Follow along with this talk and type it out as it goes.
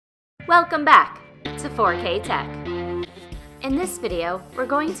Welcome back to 4K Tech. In this video, we're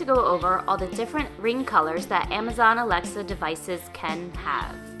going to go over all the different ring colors that Amazon Alexa devices can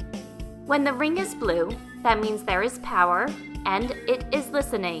have. When the ring is blue, that means there is power and it is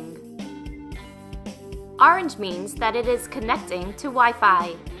listening. Orange means that it is connecting to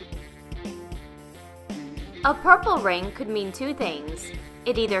Wi-Fi. A purple ring could mean two things.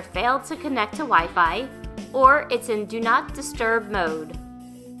 It either failed to connect to Wi-Fi or it's in Do Not Disturb mode.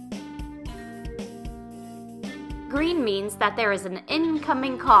 Green means that there is an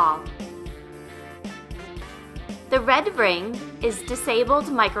incoming call. The red ring is disabled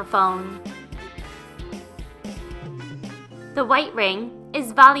microphone. The white ring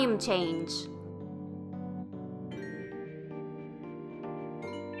is volume change.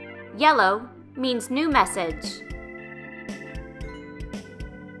 Yellow means new message.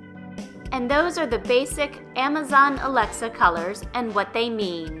 And those are the basic Amazon Alexa colors and what they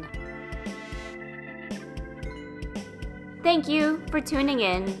mean. Thank you for tuning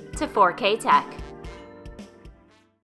in to 4K Tech.